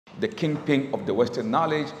the kingpin of the Western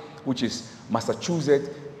knowledge, which is Massachusetts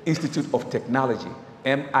Institute of Technology,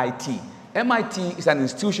 MIT. MIT is an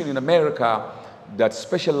institution in America that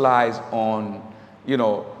specializes on,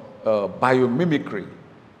 biomimicry.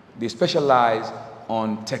 They specialize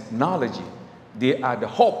on technology. They are the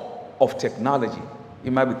hub of technology.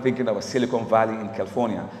 You might be thinking of a Silicon Valley in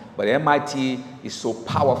California, but MIT is so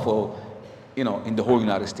powerful, in the whole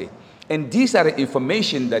United States. And these are the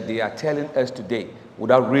information that they are telling us today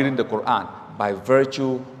without reading the Quran, by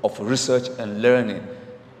virtue of research and learning.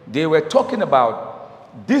 They were talking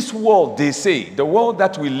about this world, they say, the world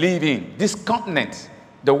that we live in, this continent,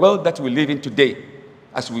 the world that we live in today,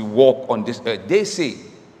 as we walk on this earth. They say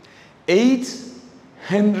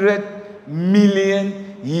 800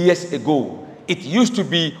 million years ago, it used to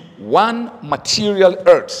be one material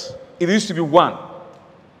earth. It used to be one.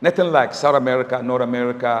 Nothing like South America, North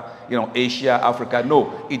America, Asia, Africa.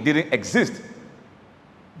 No, it didn't exist.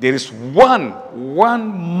 There is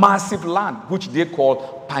one massive land, which they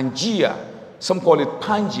call Pangea. Some call it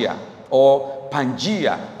Pangaea or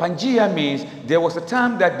Pangea. Pangea means there was a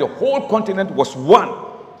time that the whole continent was one,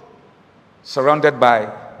 surrounded by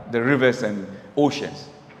the rivers and oceans.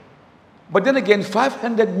 But then again,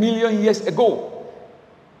 500 million years ago,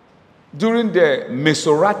 during the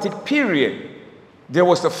Mesozoic period, there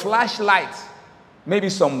was a flashlight, maybe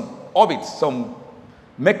some orbit, some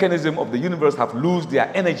mechanism of the universe have lost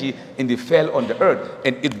their energy and they fell on the earth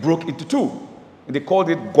and it broke into two. And they called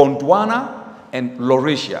it Gondwana and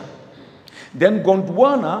Laurasia. Then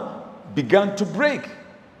Gondwana began to break.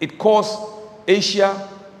 It caused Asia,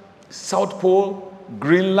 South Pole,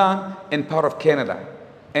 Greenland, and part of Canada.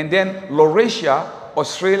 And then Laurasia,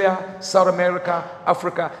 Australia, South America,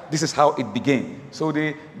 Africa, this is how it began. So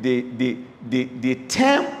they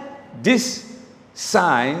term this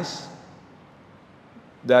science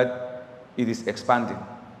that it is expanding.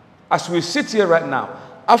 As we sit here right now,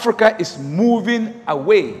 Africa is moving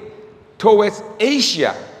away towards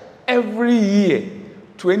Asia every year,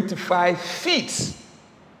 25 feet.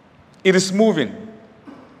 It is moving.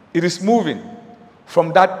 It is moving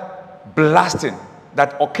from that blasting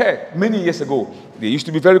that occurred many years ago. They used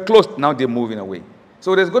to be very close, now they're moving away.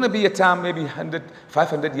 So there's going to be a time, maybe 100,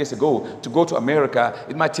 500 years ago, to go to America,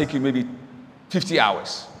 it might take you maybe 50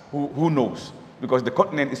 hours. Who knows? Because the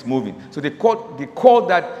continent is moving. So they call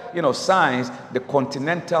that, science, the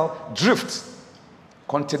continental drift.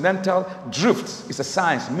 Continental drift is a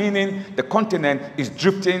science, meaning the continent is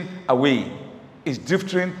drifting away. It's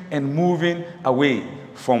drifting and moving away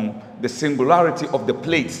from the singularity of the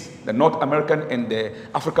plates, the North American and the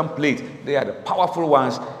African plate. They are the powerful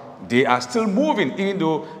ones. They are still moving, even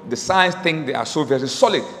though the science think they are so very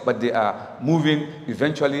solid, but they are moving.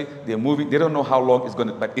 Eventually, they're moving. They don't know how long it's going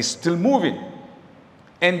to, but it's still moving.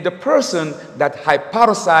 And the person that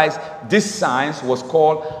hypothesized this science was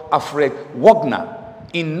called Alfred Wegener.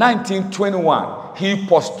 In 1921, he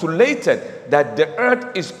postulated that the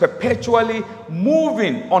earth is perpetually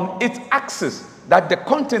moving on its axis, that the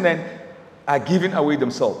continents are giving away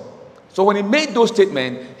themselves. So when he made those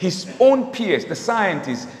statements, his own peers, the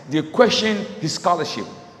scientists, they questioned his scholarship.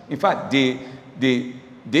 In fact, they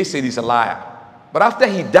said he's a liar. But after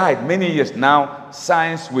he died, many years now,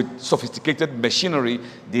 science with sophisticated machinery,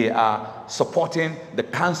 they are supporting the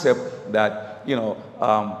concept that,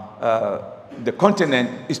 the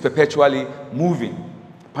continent is perpetually moving.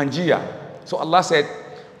 Pangea. So Allah said,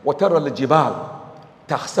 وَتَرَى الْجِبَالِ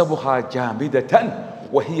تَحْسَبُهَا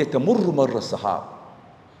جَامِدَةً وَهِيَ تَمُرُّ مَرَّ السَّحَابِ.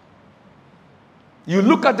 You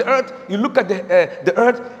look at the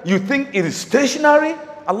earth, you think it is stationary.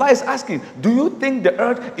 Allah is asking, do you think the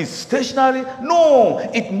earth is stationary? No,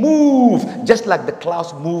 it moves just like the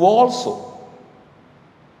clouds move also.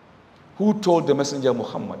 Who told the Messenger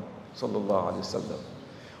Muhammad sallallahu alaihi wasallam?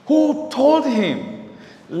 Who told him,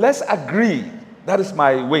 let's agree, that is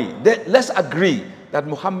my way, let's agree that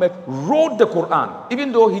Muhammad wrote the Quran,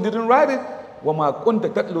 even though he didn't write it. وَمَا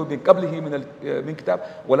كُنْتَ تَتْلُو مِنْ قَبْلِهِ مِنْ كِتَابٍ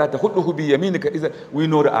وَلَا تَخُطُّهُ بِيَمِينِكَ. We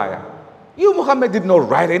know the ayah. You, Muhammad, did not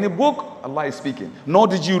write any book. Allah is speaking. Nor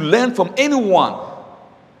did you learn from anyone.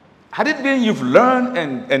 Had it been you've learned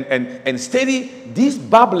and studied, these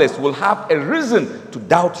babblers will have a reason to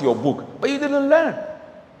doubt your book. But you didn't learn.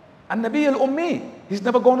 And Nabi al-Ummi, he's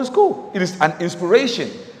never gone to school. It is an inspiration.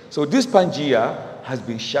 So this Pangea has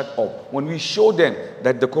been shut up. When we show them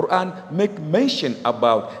that the Quran make mention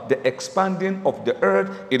about the expanding of the earth,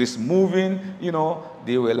 it is moving,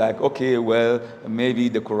 they were like, okay, well, maybe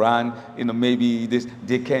the Quran, maybe this,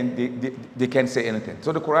 they can't say anything.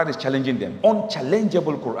 So the Quran is challenging them.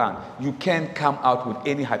 Unchallengeable Quran. You can't come out with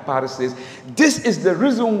any hypothesis. This is the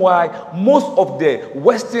reason why most of the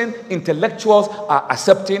Western intellectuals are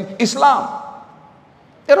accepting Islam.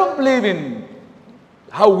 They don't believe in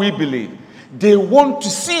how we believe. They want to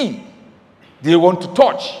see. They want to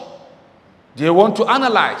touch. They want to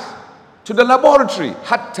analyze. To the laboratory.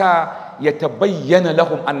 Hatta يَتَبَيَّنَ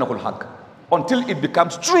لَهُمْ أَنَّهُ الْحَقِّ, until it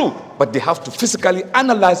becomes true, but they have to physically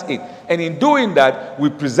analyze it. And in doing that,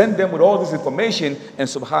 we present them with all this information, and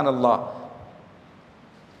subhanallah,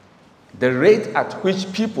 the rate at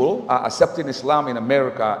which people are accepting Islam in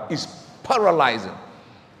America is paralyzing.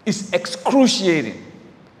 It's excruciating.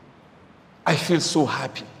 I feel so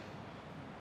happy.